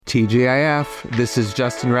TGIF, this is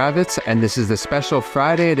Justin Ravitz, and this is the special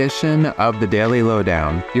Friday edition of the Daily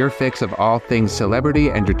Lowdown, your fix of all things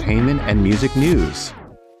celebrity, entertainment, and music news.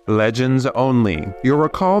 Legends only. You'll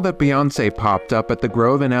recall that Beyoncé popped up at the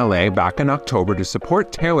Grove in LA back in October to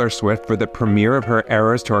support Taylor Swift for the premiere of her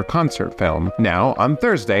Eras Tour concert film. Now, on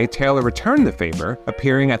Thursday, Taylor returned the favor,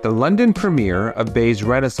 appearing at the London premiere of Bey's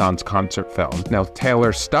Renaissance concert film. Now,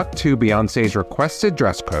 Taylor stuck to Beyoncé's requested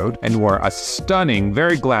dress code and wore a stunning,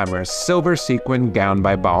 very glamorous silver sequin gown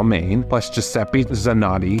by Balmain, plus Giuseppe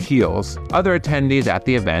Zanotti heels. Other attendees at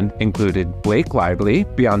the event included Blake Lively,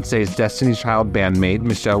 Beyoncé's Destiny's Child bandmate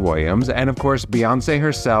Michelle Williams, and of course Beyoncé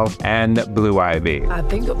herself and Blue Ivy. I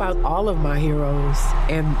think about all of my heroes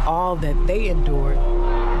and all that they endured.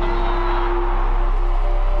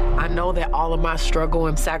 I know that all of my struggle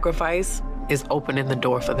and sacrifice is opening the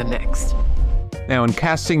door for the next. Now, in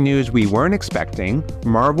casting news we weren't expecting,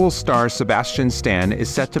 Marvel star Sebastian Stan is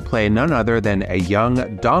set to play none other than a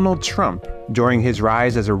young Donald Trump during his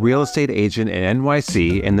rise as a real estate agent in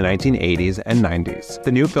NYC in the 1980s and 90s.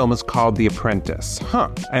 The new film is called The Apprentice.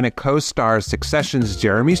 And it co-stars Succession's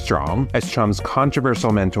Jeremy Strong as Trump's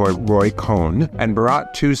controversial mentor Roy Cohn, and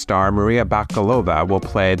Borat 2 star Maria Bakalova will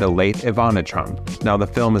play the late Ivana Trump. Now, the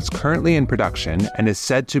film is currently in production and is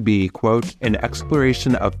said to be, quote, an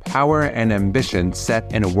exploration of power and ambition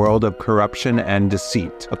set in a world of corruption and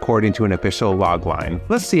deceit, according to an official logline.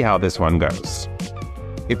 Let's see how this one goes.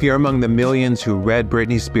 If you're among the millions who read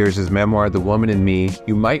Britney Spears' memoir, The Woman in Me,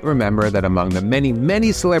 you might remember that among the many,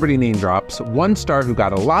 many celebrity name drops, one star who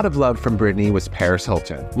got a lot of love from Britney was Paris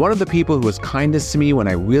Hilton. One of the people who was kindest to me when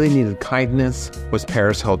I really needed kindness was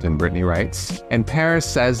Paris Hilton, Britney writes. And Paris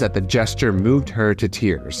says that the gesture moved her to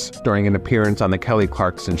tears during an appearance on the Kelly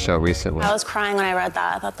Clarkson show recently. I was crying when I read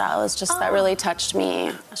that. I thought that really touched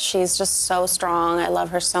me. She's just so strong. I love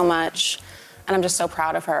her so much. And I'm just so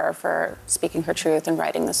proud of her for speaking her truth and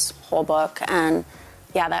writing this whole book. And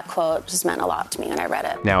yeah, that quote just meant a lot to me when I read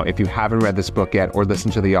it. Now, if you haven't read this book yet or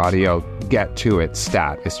listened to the audio, get to it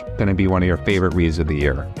stat. It's going to be one of your favorite reads of the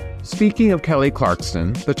year. Speaking of Kelly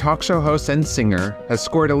Clarkson, the talk show host and singer has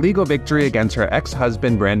scored a legal victory against her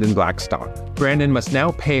ex-husband, Brandon Blackstock. Brandon must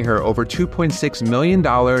now pay her over $2.6 million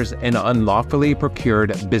in unlawfully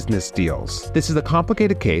procured business deals. This is a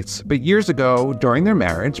complicated case, but years ago, during their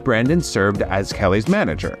marriage, Brandon served as Kelly's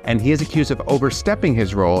manager, and he is accused of overstepping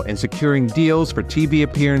his role in securing deals for TV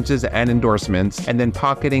appearances and endorsements, and then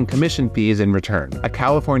pocketing commission fees in return. A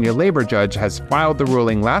California labor judge has filed the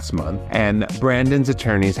ruling last month, and Brandon's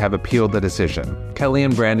attorneys have appealed the decision. Kelly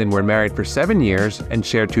and Brandon were married for 7 years and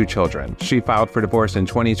shared 2 children. She filed for divorce in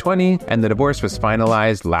 2020, and the divorce was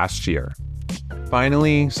finalized last year.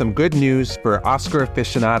 Finally, some good news for Oscar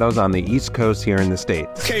aficionados on the East Coast here in the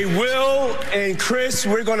States. Okay, Will and Chris,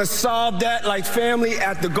 we're gonna solve that like family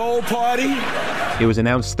at the gold party. It was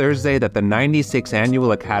announced Thursday that the 96th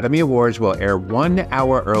Annual Academy Awards will air 1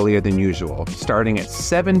 hour earlier than usual, starting at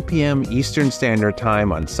 7 p.m. Eastern Standard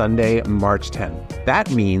Time on Sunday, March 10th.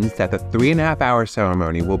 That means that the 3.5-hour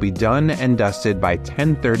ceremony will be done and dusted by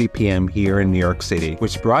 10:30 p.m. here in New York City,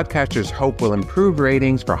 which broadcasters hope will improve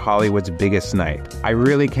ratings for Hollywood's biggest night. I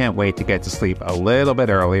really can't wait to get to sleep a little bit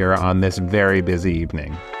earlier on this very busy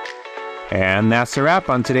evening. And that's a wrap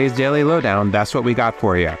on today's Daily Lowdown. That's what we got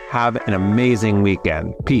for you. Have an amazing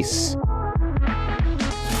weekend. Peace.